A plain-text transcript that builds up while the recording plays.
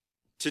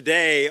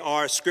Today,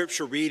 our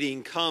scripture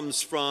reading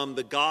comes from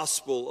the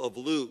Gospel of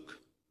Luke.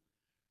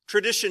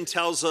 Tradition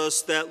tells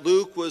us that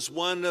Luke was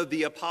one of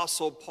the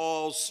Apostle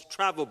Paul's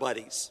travel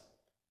buddies.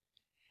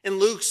 In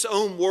Luke's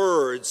own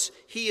words,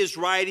 he is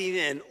writing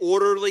an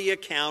orderly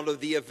account of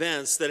the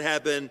events that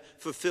have been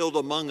fulfilled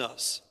among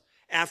us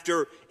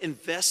after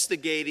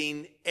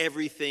investigating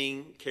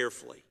everything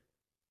carefully.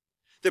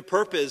 The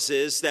purpose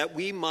is that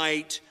we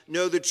might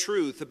know the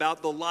truth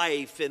about the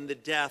life and the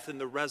death and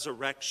the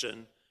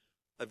resurrection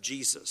of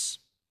Jesus.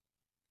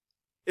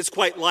 It's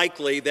quite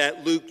likely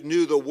that Luke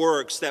knew the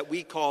works that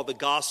we call the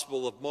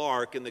Gospel of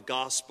Mark and the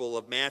Gospel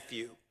of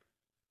Matthew.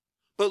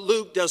 But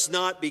Luke does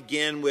not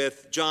begin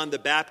with John the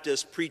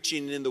Baptist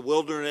preaching in the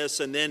wilderness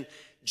and then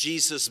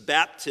Jesus'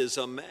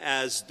 baptism,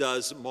 as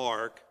does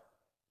Mark,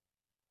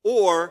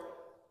 or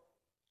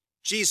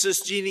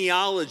Jesus'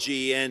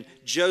 genealogy and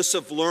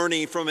Joseph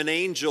learning from an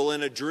angel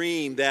in a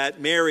dream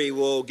that Mary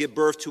will give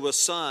birth to a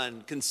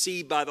son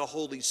conceived by the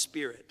Holy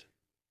Spirit,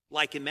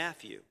 like in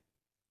Matthew.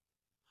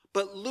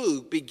 But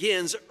Luke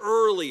begins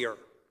earlier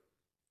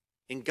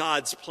in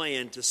God's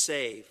plan to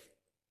save,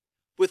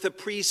 with a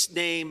priest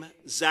named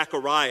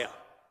Zechariah,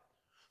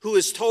 who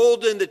is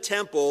told in the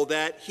temple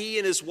that he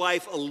and his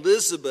wife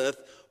Elizabeth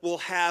will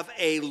have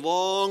a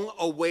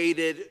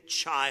long-awaited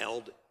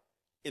child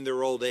in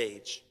their old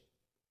age.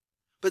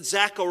 But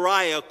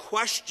Zechariah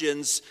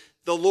questions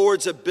the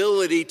Lord's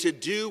ability to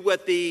do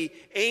what the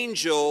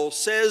angel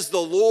says the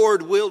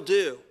Lord will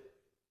do.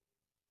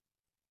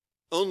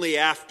 Only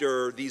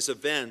after these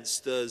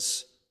events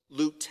does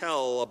Luke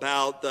tell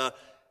about the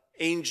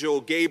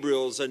angel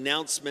Gabriel's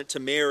announcement to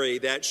Mary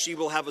that she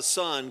will have a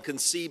son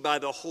conceived by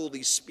the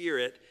Holy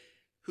Spirit,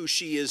 who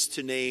she is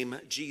to name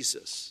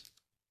Jesus.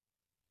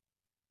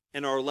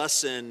 And our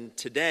lesson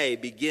today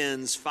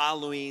begins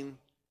following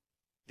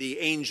the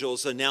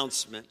angel's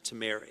announcement to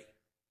Mary.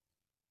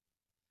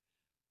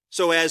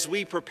 So as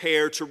we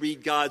prepare to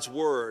read God's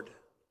word,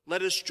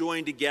 let us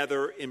join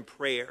together in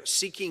prayer,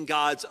 seeking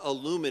God's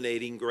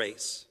illuminating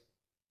grace.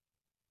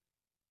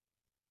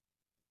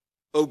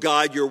 O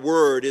God, your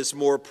word is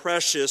more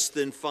precious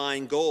than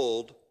fine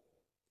gold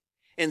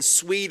and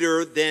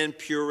sweeter than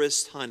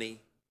purest honey.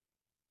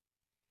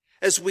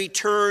 As we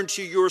turn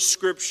to your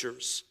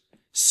scriptures,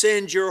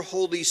 send your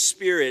Holy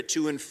Spirit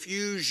to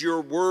infuse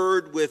your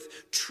word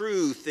with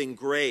truth and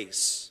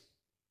grace,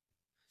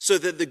 so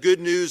that the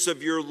good news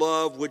of your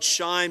love would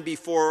shine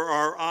before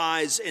our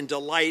eyes and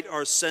delight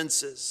our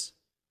senses,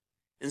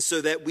 and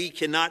so that we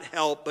cannot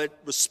help but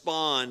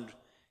respond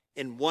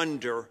in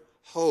wonder,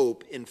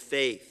 hope, and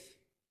faith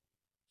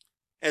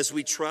as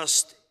we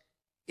trust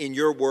in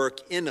your work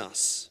in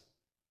us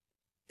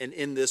and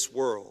in this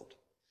world.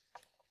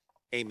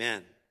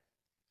 Amen.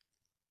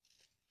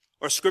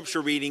 Our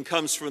scripture reading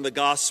comes from the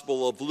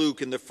Gospel of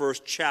Luke in the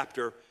first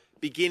chapter,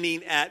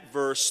 beginning at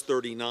verse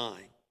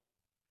 39.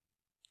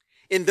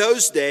 In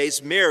those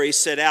days, Mary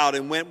set out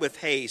and went with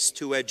haste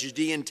to a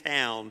Judean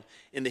town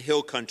in the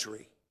hill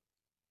country,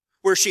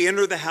 where she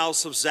entered the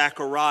house of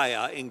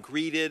Zechariah and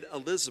greeted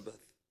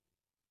Elizabeth.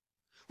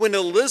 When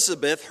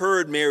Elizabeth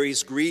heard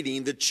Mary's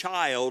greeting, the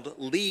child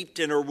leaped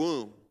in her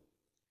womb.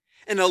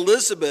 And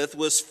Elizabeth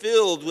was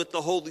filled with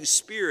the Holy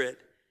Spirit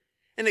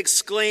and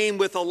exclaimed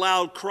with a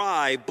loud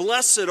cry,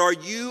 "Blessed are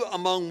you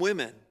among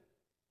women,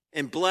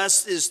 and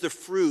blessed is the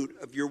fruit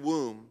of your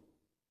womb.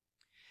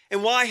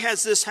 And why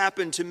has this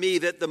happened to me,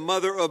 that the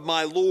mother of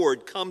my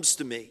Lord comes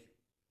to me?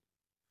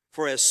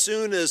 For as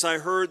soon as I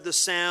heard the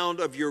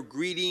sound of your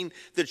greeting,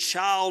 the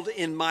child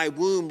in my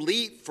womb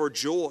leaped for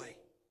joy.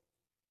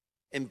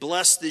 And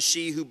blessed is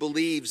she who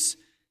believes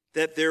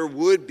that there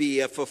would be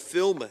a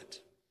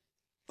fulfillment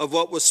of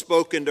what was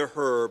spoken to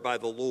her by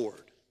the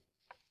Lord."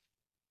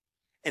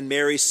 And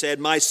Mary said,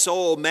 "My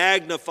soul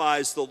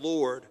magnifies the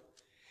Lord,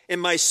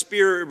 and my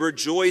spirit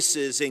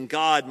rejoices in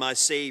God my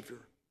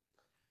Savior.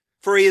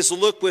 For he has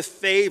looked with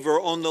favor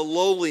on the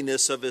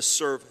lowliness of his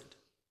servant.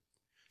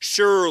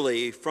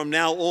 Surely from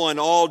now on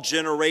all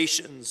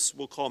generations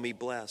will call me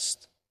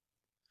blessed.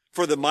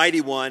 For the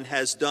Mighty One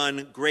has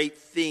done great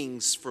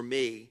things for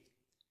me,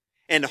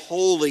 and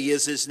holy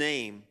is his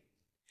name.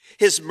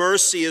 His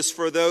mercy is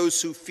for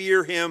those who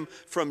fear him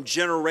from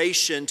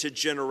generation to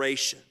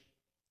generation.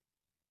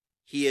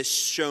 He has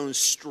shown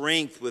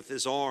strength with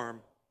his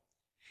arm.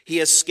 He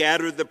has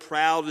scattered the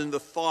proud in the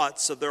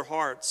thoughts of their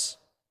hearts.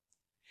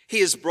 He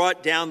has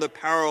brought down the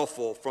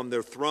powerful from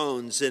their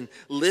thrones and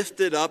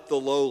lifted up the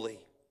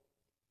lowly.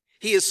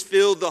 He has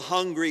filled the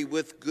hungry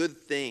with good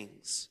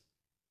things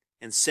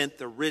and sent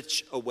the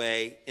rich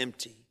away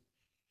empty.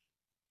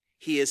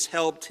 He has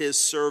helped his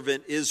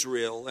servant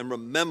Israel in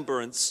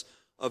remembrance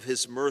of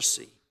his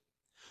mercy,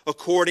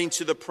 according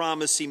to the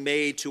promise he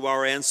made to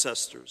our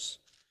ancestors,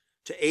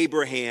 to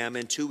Abraham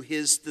and to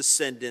his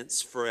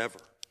descendants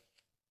forever."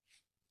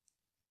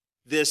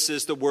 This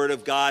is the word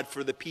of God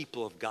for the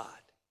people of God.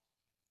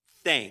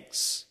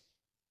 Thanks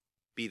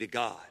be to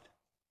God.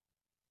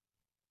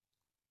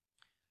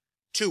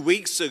 2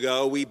 weeks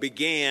ago, we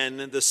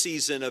began the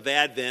season of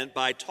Advent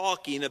by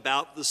talking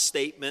about the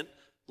statement,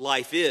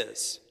 life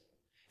is,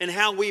 and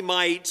how we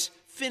might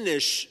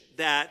finish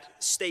that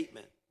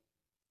statement.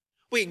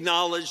 We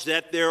acknowledge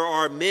that there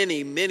are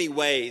many, many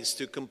ways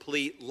to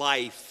complete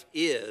life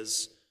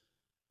is,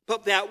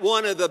 but that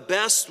one of the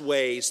best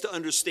ways to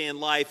understand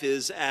life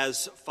is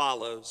as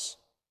follows.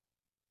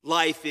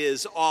 Life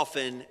is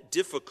often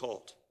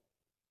difficult,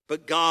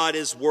 but God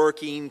is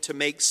working to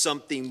make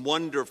something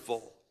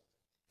wonderful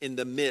in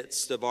the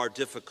midst of our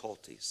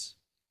difficulties.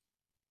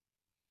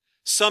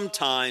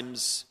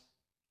 Sometimes,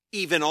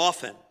 even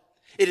often,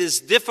 it is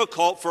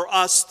difficult for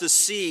us to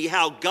see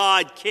how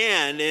God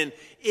can and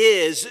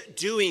is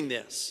doing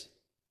this,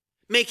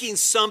 making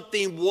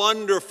something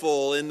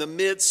wonderful in the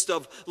midst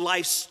of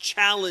life's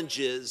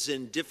challenges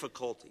and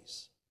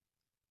difficulties.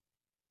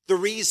 The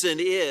reason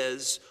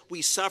is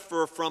we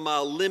suffer from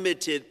a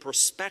limited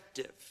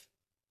perspective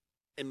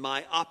and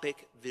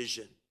myopic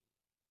vision.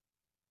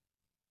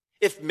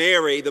 If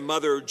Mary, the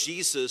mother of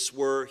Jesus,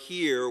 were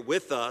here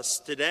with us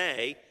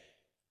today,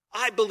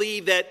 I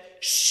believe that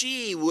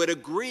she would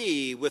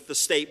agree with the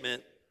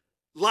statement,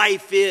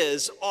 life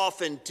is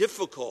often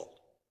difficult,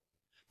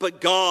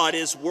 but God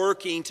is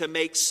working to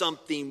make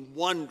something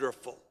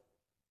wonderful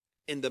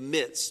in the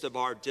midst of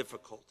our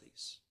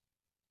difficulties.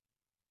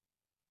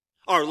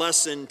 Our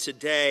lesson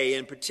today,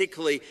 and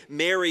particularly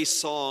Mary's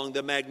song,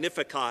 the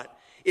Magnificat,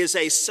 is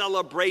a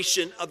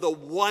celebration of the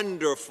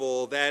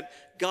wonderful that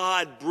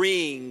God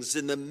brings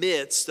in the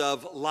midst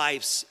of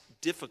life's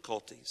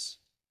difficulties.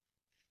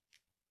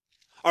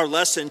 Our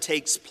lesson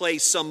takes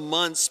place some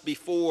months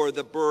before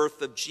the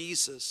birth of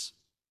Jesus.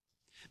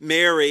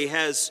 Mary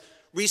has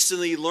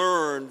recently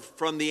learned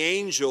from the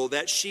angel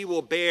that she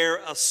will bear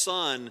a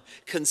son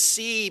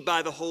conceived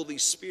by the Holy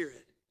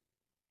Spirit.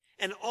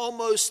 And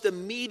almost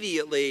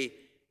immediately,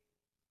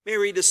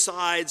 Mary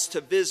decides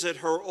to visit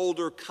her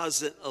older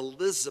cousin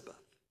Elizabeth.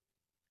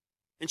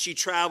 And she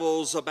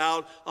travels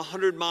about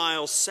 100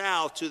 miles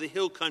south to the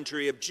hill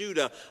country of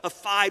Judah, a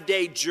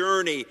 5-day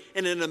journey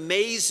and an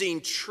amazing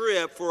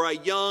trip for a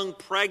young,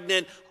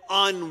 pregnant,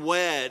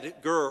 unwed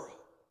girl.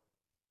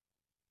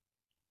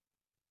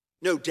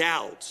 No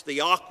doubt,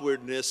 the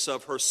awkwardness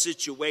of her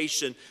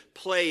situation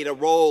played a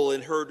role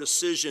in her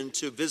decision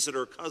to visit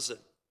her cousin.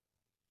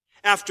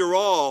 After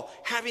all,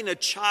 having a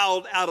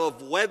child out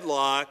of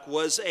wedlock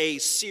was a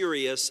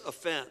serious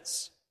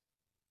offense.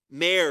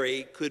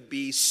 Mary could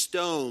be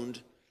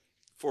stoned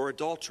for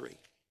adultery.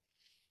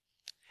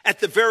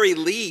 At the very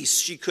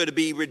least, she could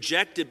be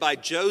rejected by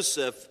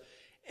Joseph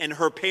and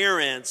her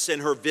parents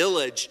and her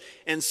village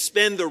and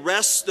spend the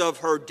rest of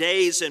her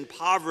days in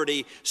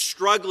poverty,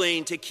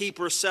 struggling to keep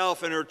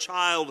herself and her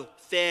child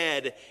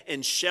fed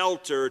and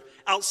sheltered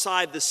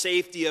outside the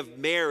safety of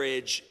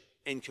marriage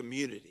and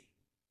community.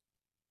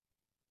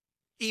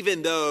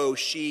 Even though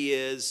she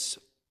is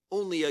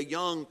only a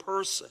young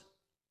person,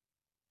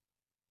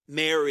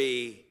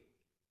 Mary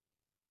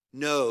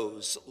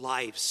knows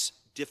life's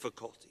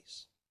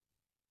difficulties.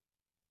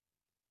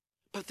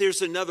 But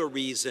there's another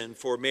reason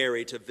for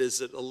Mary to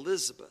visit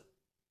Elizabeth.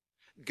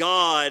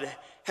 God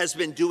has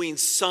been doing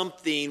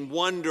something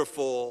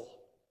wonderful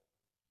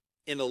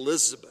in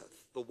Elizabeth,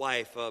 the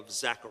wife of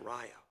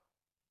Zechariah.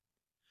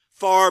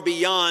 Far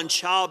beyond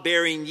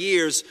childbearing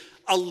years,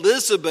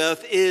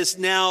 Elizabeth is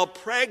now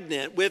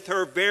pregnant with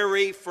her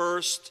very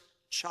first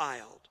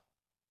child.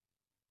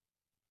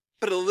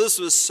 But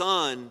Elizabeth's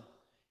son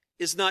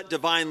is not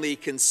divinely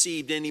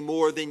conceived any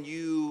more than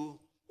you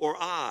or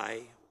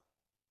I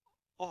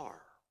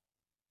are.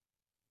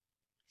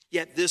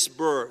 Yet this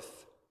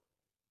birth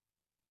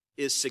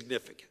is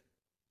significant.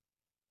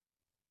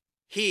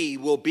 He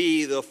will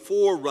be the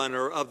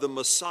forerunner of the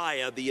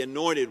Messiah, the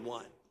Anointed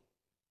One.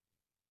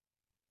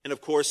 And of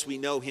course, we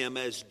know him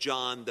as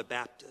John the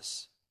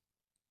Baptist.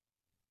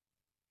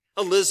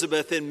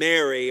 Elizabeth and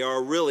Mary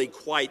are really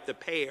quite the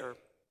pair.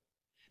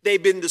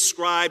 They've been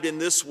described in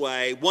this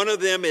way. One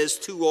of them is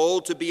too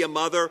old to be a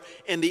mother,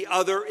 and the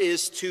other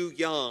is too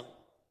young.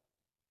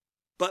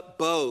 But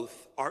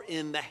both are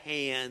in the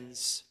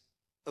hands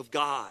of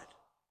God.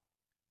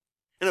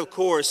 And of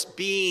course,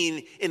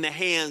 being in the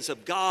hands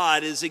of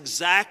God is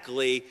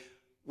exactly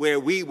where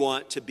we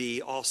want to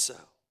be also.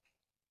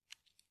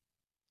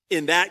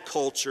 In that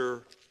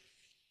culture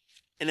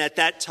and at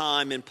that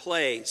time and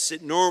place,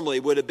 it normally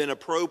would have been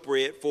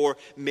appropriate for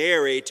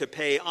Mary to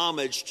pay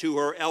homage to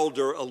her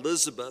elder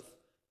Elizabeth.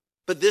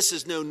 But this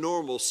is no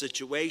normal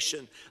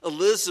situation.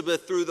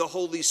 Elizabeth, through the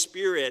Holy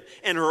Spirit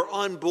and her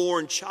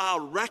unborn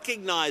child,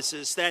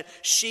 recognizes that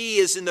she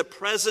is in the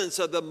presence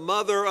of the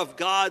mother of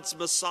God's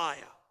Messiah.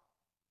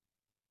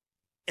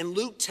 And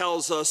Luke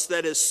tells us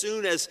that as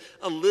soon as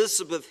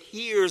Elizabeth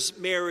hears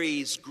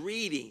Mary's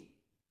greeting,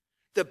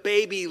 the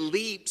baby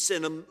leaps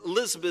in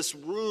Elizabeth's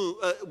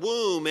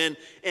womb, and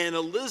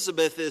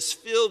Elizabeth is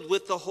filled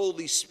with the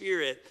Holy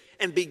Spirit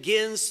and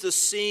begins to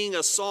sing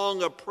a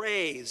song of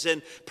praise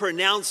and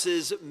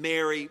pronounces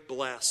Mary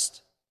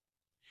blessed.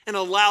 In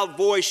a loud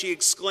voice, she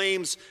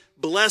exclaims,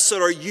 "Blessed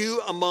are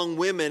you among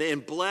women,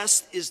 and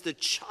blessed is the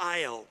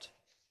child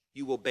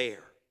you will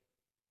bear."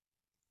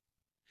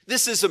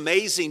 This is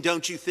amazing,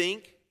 don't you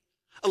think?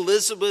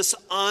 Elizabeth's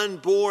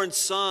unborn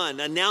son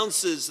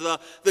announces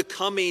the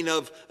coming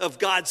of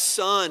God's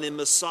Son and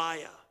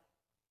Messiah.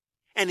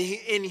 And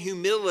in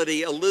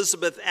humility,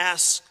 Elizabeth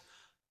asks,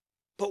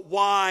 "But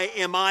why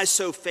am I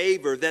so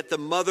favored that the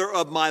mother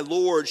of my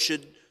Lord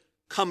should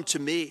come to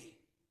me?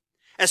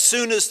 As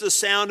soon as the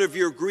sound of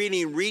your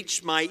greeting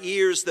reached my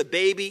ears, the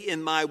baby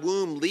in my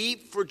womb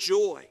leaped for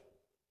joy.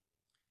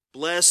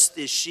 Blessed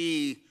is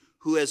she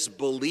who has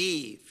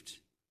believed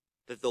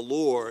that the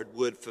Lord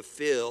would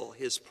fulfill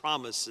his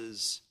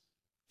promises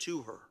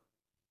to her."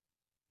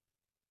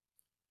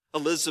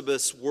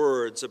 Elizabeth's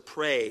words of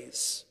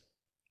praise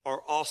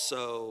are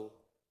also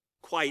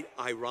quite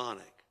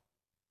ironic,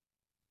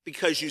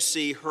 because you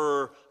see,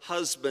 her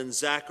husband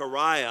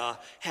Zechariah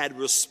had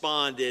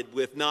responded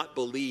with not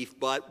belief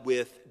but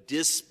with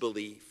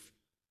disbelief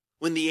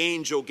when the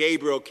angel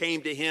Gabriel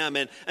came to him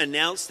and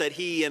announced that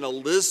he and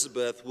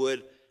Elizabeth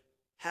would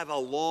have a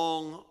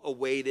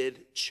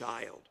long-awaited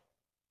child.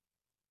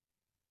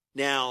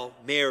 Now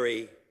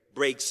Mary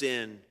breaks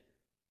in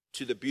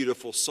to the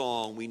beautiful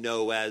song we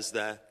know as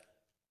the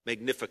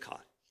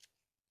Magnificat.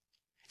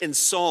 In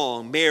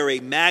song, Mary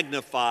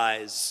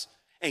magnifies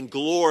and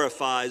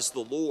glorifies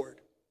the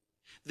Lord.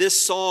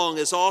 This song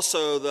is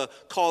also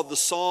called the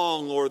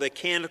song or the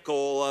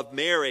canticle of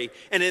Mary,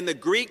 and in the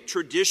Greek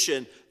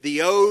tradition,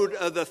 the ode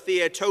of the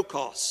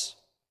Theotokos,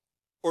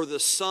 or the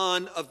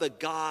son of the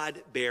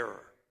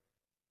God-bearer.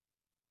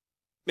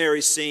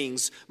 Mary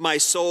sings, "My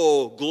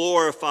soul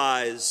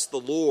glorifies the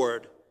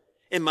Lord,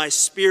 and my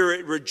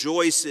spirit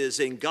rejoices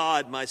in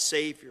God my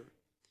Savior.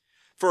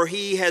 For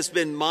he has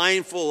been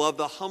mindful of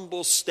the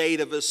humble state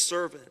of his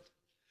servant.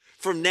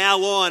 From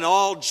now on,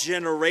 all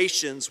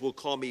generations will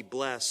call me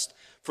blessed,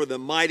 for the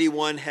Mighty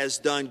One has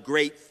done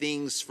great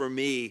things for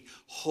me.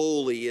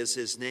 Holy is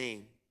his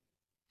name.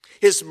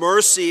 His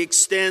mercy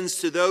extends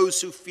to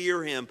those who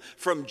fear him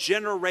from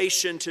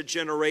generation to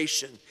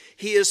generation.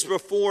 He has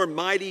performed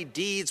mighty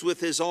deeds with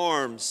his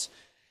arms.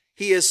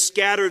 He has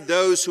scattered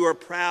those who are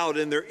proud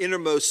in their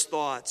innermost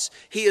thoughts.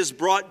 He has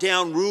brought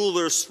down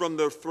rulers from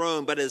their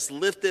throne, but has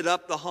lifted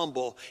up the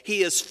humble.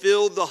 He has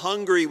filled the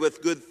hungry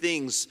with good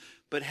things,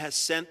 but has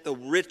sent the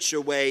rich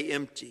away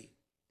empty.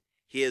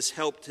 He has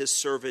helped his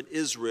servant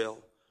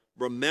Israel,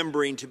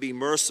 remembering to be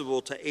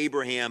merciful to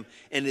Abraham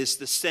and his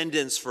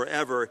descendants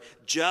forever,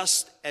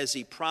 just as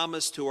he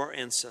promised to our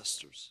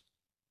ancestors."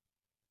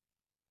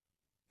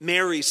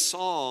 Mary's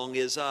song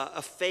is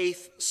a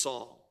faith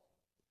song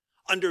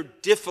under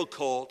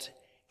difficult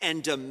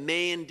and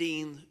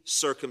demanding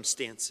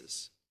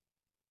circumstances.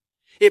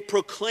 It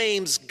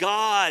proclaims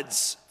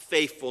God's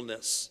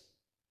faithfulness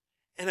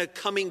and a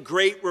coming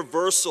great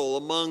reversal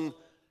among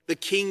the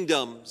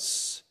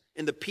kingdoms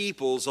and the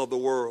peoples of the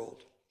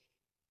world.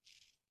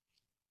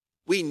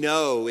 We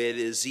know it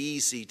is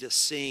easy to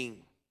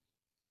sing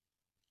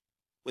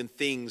when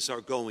things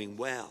are going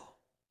well.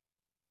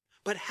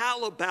 But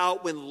how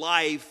about when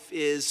life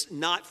is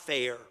not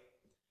fair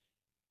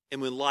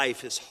and when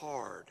life is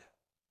hard?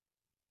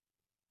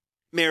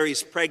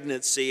 Mary's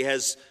pregnancy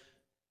has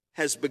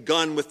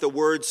begun with the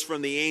words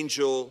from the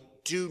angel,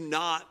 "Do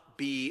not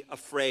be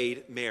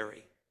afraid,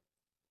 Mary."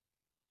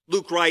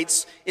 Luke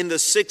writes, "In the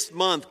 6th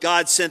month,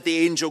 God sent the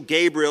angel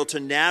Gabriel to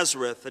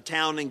Nazareth, a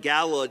town in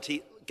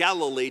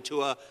Galilee,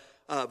 to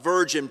a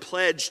virgin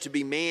pledged to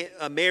be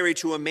married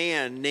to a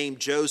man named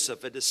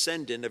Joseph, a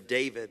descendant of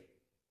David.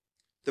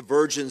 The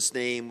virgin's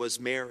name was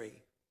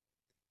Mary.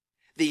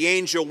 The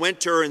angel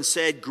went to her and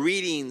said,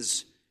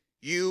 'Greetings,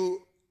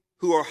 you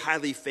who are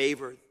highly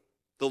favored.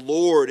 The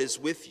Lord is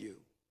with you.'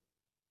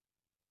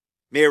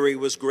 Mary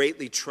was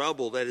greatly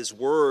troubled at his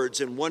words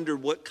and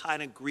wondered what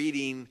kind of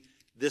greeting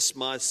this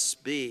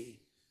must be.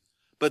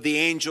 But the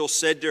angel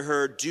said to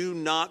her, 'Do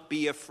not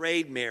be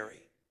afraid,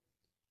 Mary.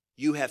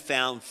 You have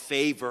found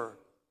favor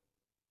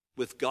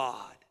with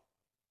God.'"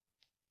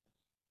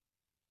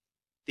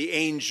 The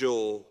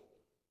angel's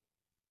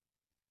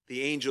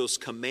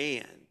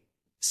command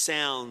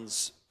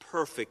sounds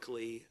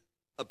perfectly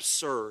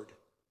absurd.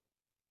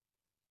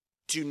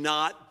 Do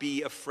not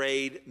be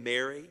afraid,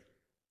 Mary.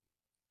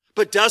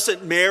 But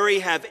doesn't Mary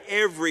have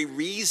every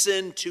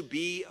reason to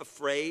be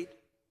afraid?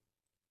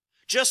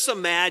 Just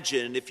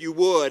imagine, if you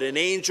would, an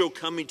angel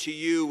coming to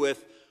you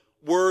with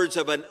words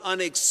of an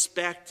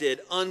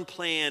unexpected,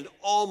 unplanned,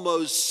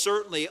 almost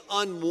certainly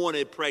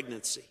unwanted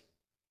pregnancy.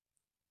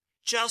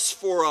 Just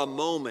for a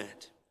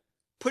moment,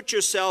 put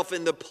yourself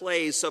in the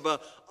place of an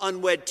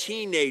unwed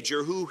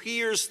teenager who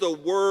hears the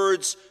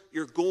words,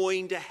 "You're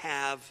going to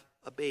have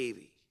a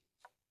baby."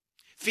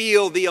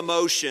 Feel the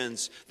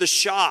emotions, the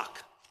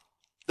shock,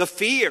 the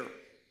fear.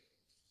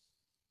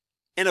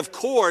 And of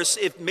course,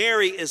 if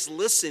Mary is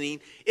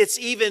listening, it's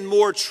even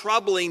more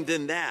troubling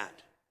than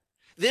that.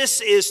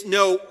 This is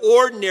no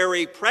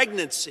ordinary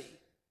pregnancy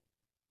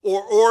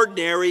or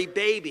ordinary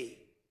baby.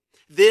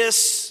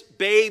 This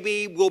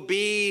baby will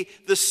be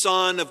the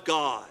Son of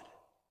God.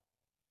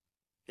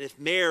 And if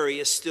Mary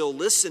is still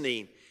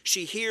listening,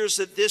 She hears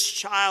that this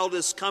child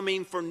is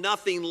coming for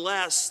nothing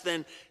less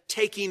than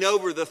taking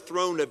over the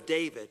throne of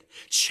David,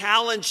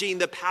 challenging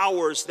the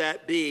powers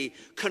that be,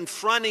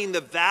 confronting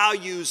the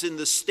values and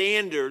the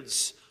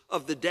standards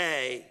of the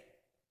day,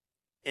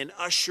 and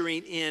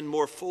ushering in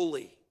more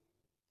fully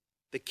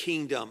the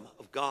kingdom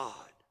of God.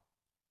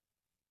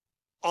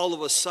 All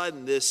of a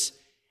sudden, this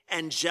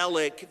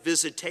angelic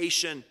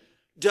visitation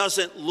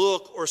doesn't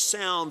look or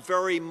sound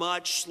very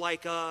much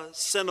like a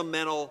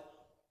sentimental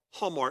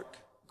Hallmark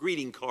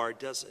greeting card,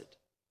 does it?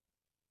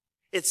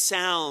 It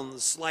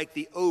sounds like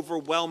the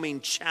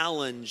overwhelming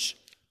challenge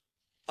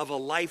of a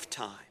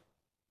lifetime.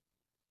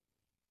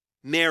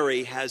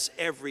 Mary has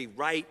every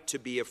right to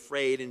be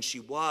afraid, and she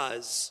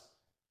was.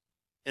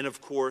 And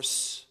of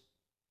course,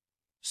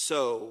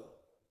 so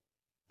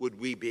would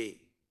we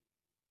be.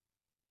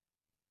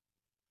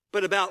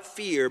 But about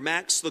fear,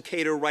 Max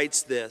Lucado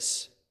writes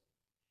this: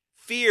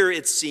 fear,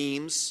 it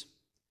seems,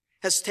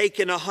 has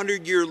taken a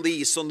 100-year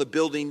lease on the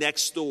building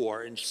next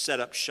door and set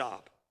up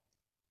shop.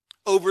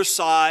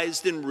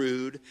 Oversized and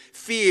rude,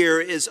 fear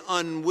is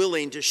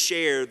unwilling to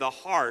share the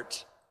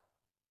heart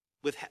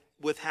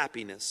with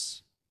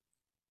happiness.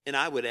 And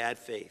I would add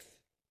faith.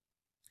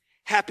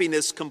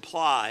 Happiness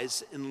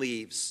complies and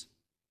leaves.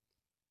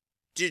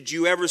 Did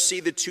you ever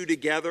see the two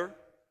together?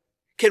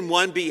 Can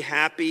one be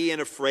happy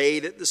and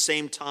afraid at the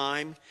same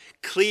time?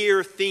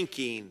 Clear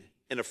thinking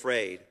and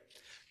afraid.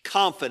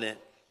 Confident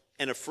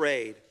and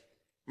afraid.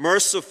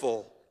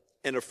 Merciful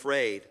and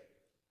afraid.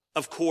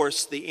 Of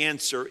course, the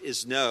answer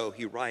is no,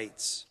 he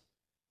writes.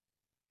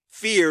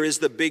 Fear is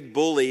the big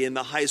bully in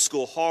the high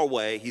school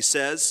hallway, he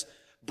says.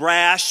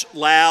 Brash,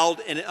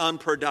 loud, and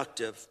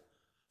unproductive.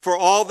 For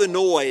all the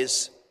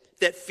noise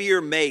that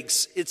fear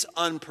makes, it's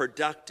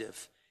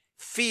unproductive.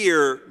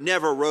 Fear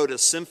never wrote a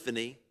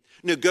symphony,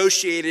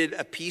 negotiated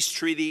a peace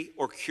treaty,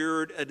 or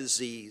cured a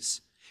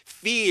disease.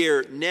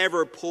 Fear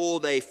never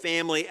pulled a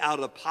family out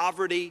of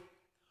poverty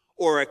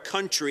or a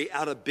country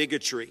out of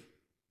bigotry.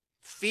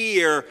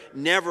 Fear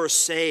never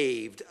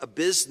saved a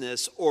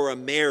business or a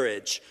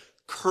marriage.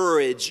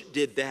 Courage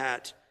did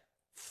that.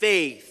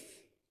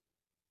 Faith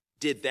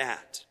did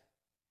that.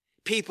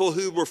 People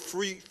who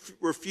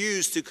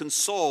refused to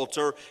consult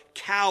or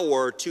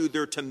cower to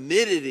their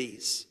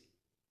timidities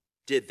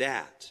did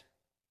that.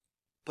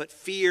 But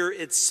fear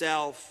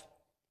itself,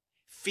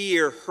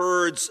 fear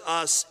herds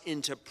us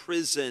into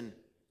prison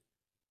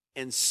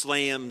and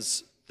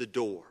slams the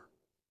door.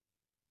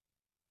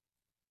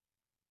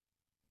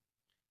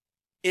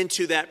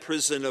 Into that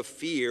prison of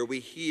fear, we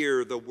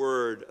hear the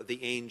word of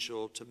the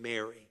angel to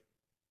Mary.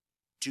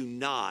 Do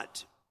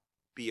not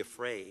be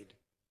afraid.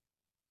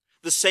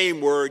 The same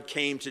word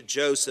came to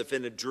Joseph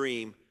in a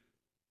dream.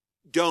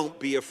 Don't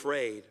be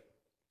afraid.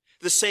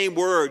 The same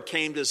word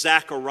came to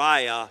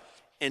Zechariah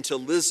and to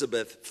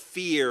Elizabeth.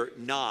 Fear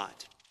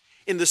not.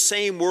 And the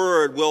same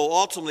word will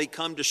ultimately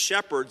come to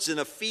shepherds in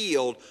a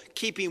field,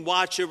 keeping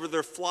watch over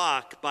their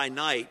flock by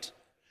night.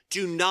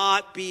 Do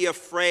not be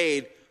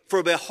afraid,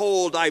 for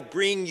behold, I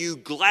bring you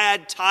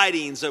glad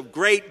tidings of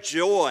great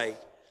joy,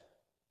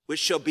 which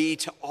shall be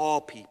to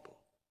all people.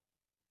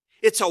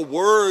 It's a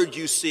word,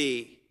 you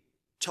see,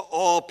 to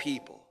all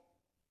people.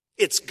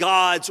 It's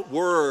God's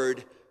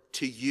word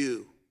to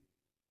you.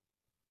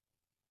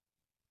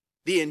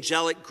 The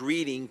angelic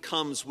greeting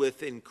comes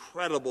with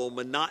incredible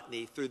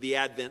monotony through the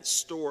Advent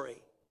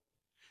story.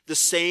 The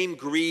same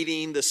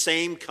greeting, the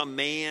same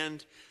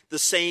command, the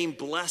same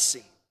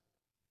blessing,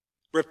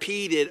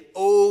 repeated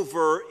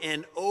over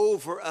and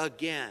over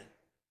again.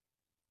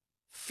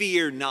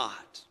 Fear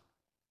not.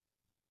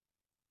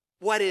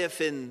 What if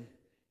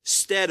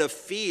instead of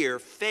fear,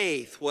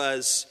 faith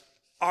was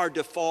our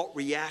default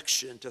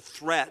reaction to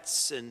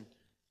threats and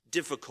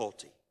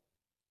difficulty?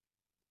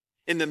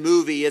 In the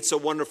movie It's a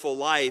Wonderful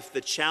Life,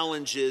 the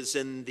challenges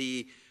and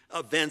the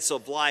events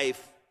of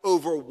life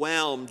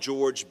overwhelm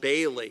George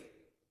Bailey.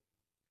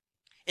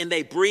 And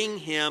they bring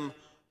him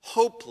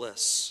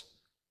hopeless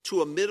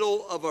to a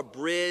middle of a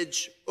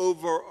bridge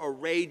over a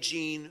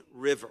raging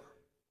river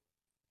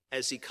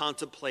as he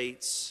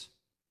contemplates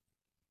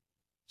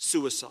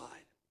suicide,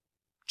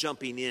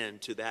 jumping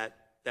into that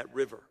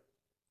river.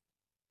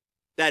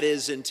 That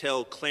is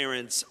until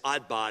Clarence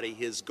Oddbody,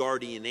 his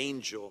guardian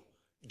angel,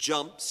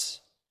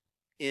 jumps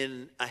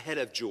in ahead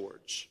of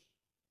George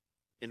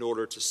in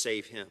order to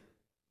save him.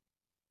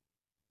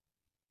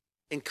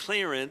 And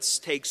Clarence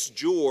takes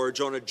George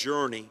on a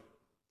journey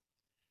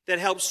that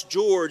helps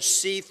George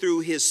see through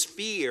his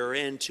fear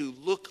and to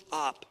look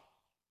up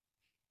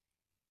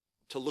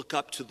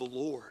to the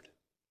Lord.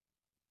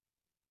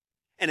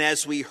 And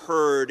as we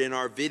heard in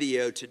our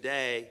video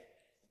today,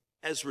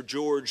 as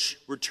George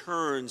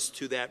returns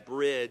to that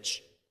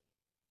bridge,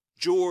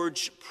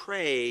 George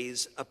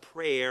prays a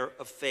prayer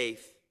of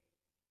faith.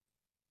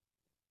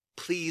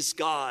 Please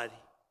God,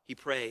 he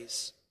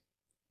prays,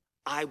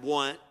 I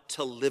want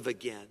to live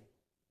again.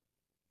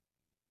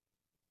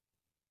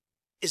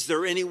 Is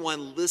there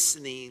anyone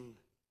listening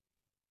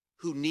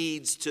who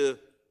needs to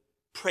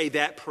pray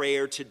that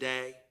prayer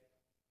today?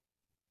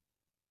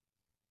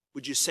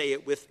 Would you say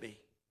it with me?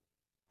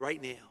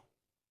 right now.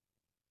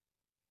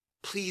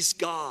 Please,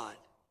 God,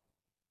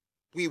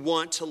 we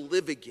want to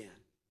live again.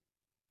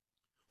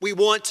 We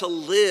want to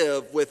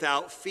live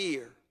without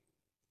fear.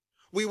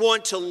 We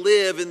want to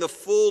live in the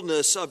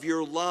fullness of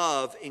your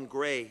love and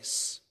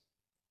grace.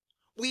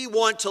 We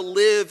want to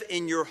live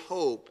in your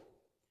hope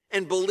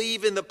and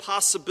believe in the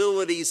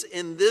possibilities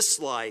in this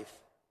life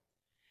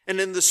and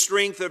in the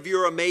strength of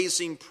your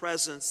amazing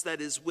presence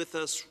that is with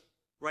us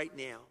right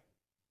now.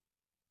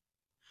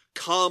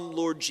 Come,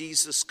 Lord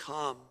Jesus,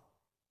 come.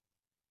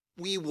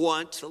 We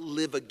want to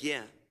live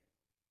again.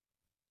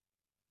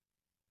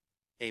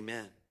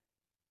 Amen.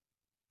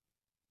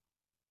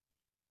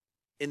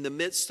 In the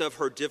midst of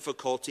her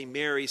difficulty,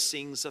 Mary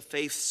sings a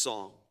faith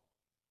song.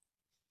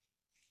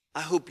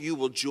 I hope you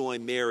will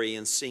join Mary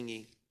in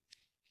singing.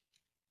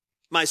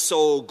 My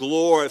soul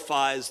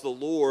glorifies the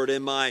Lord,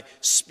 and my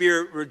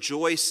spirit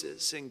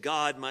rejoices in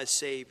God my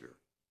Savior.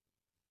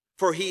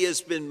 For he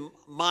has been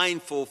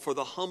mindful for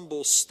the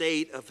humble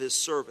state of his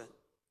servant.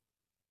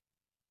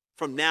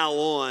 From now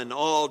on,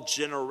 all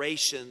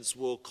generations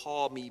will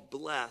call me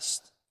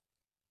blessed,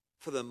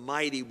 for the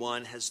Mighty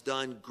One has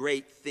done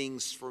great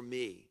things for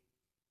me.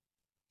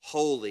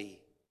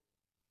 Holy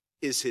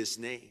is his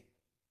name.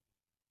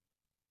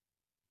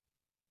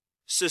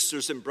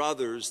 Sisters and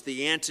brothers,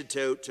 the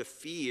antidote to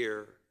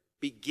fear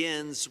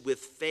begins with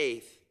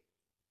faith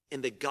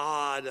in the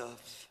God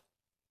of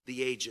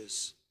the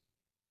ages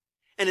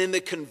and in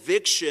the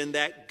conviction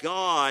that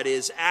God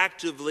is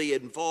actively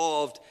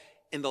involved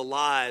in the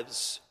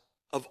lives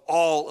of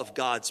all of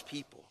God's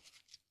people.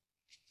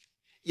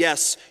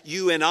 Yes,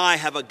 you and I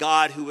have a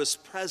God who is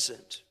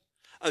present,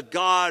 a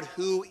God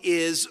who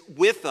is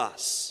with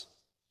us.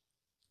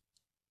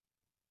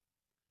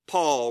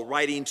 Paul,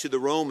 writing to the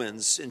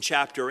Romans in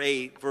chapter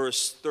 8,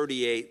 verse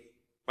 38,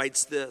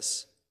 writes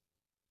this: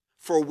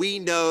 For we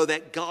know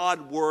that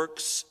God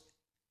works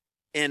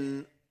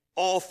in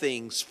all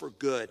things for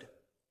good,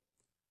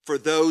 for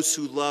those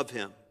who love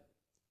him,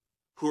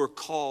 who are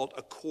called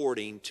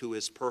according to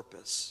his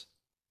purpose.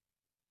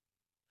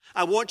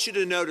 I want you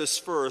to notice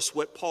first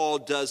what Paul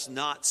does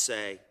not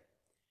say.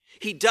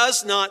 He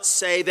does not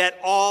say that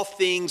all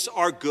things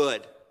are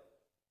good.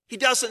 He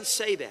doesn't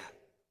say that.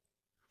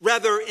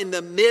 Rather, in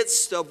the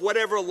midst of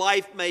whatever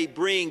life may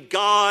bring,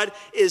 God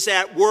is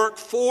at work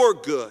for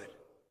good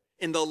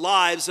in the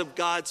lives of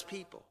God's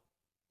people.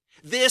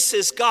 This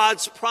is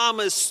God's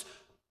promise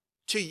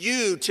to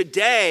you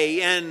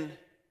today and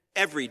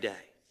every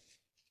day.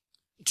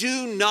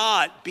 Do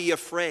not be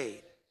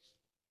afraid.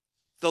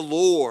 The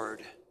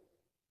Lord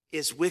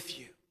is with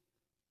you.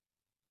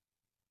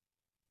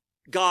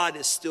 God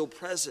is still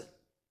present.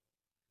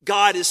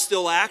 God is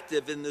still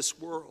active in this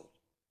world.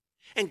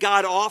 And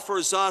God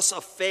offers us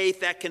a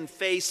faith that can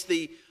face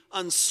the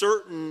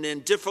uncertain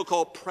and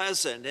difficult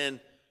present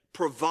and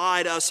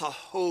provide us a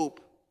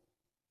hope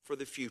for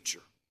the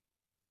future.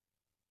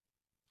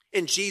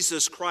 In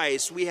Jesus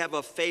Christ, we have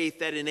a faith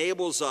that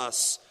enables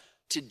us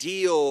to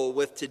deal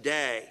with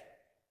today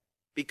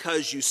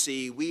because, you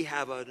see, we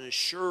have an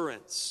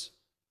assurance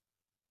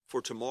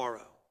for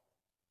tomorrow.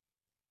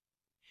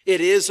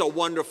 It is a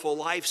wonderful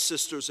life,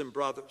 sisters and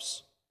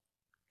brothers,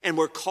 and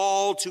we're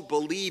called to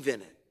believe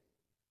in it.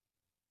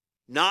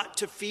 Not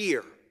to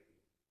fear,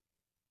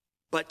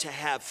 but to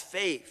have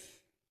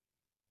faith,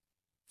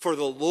 for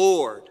the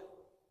Lord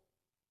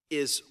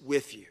is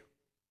with you.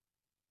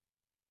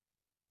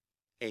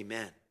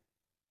 Amen.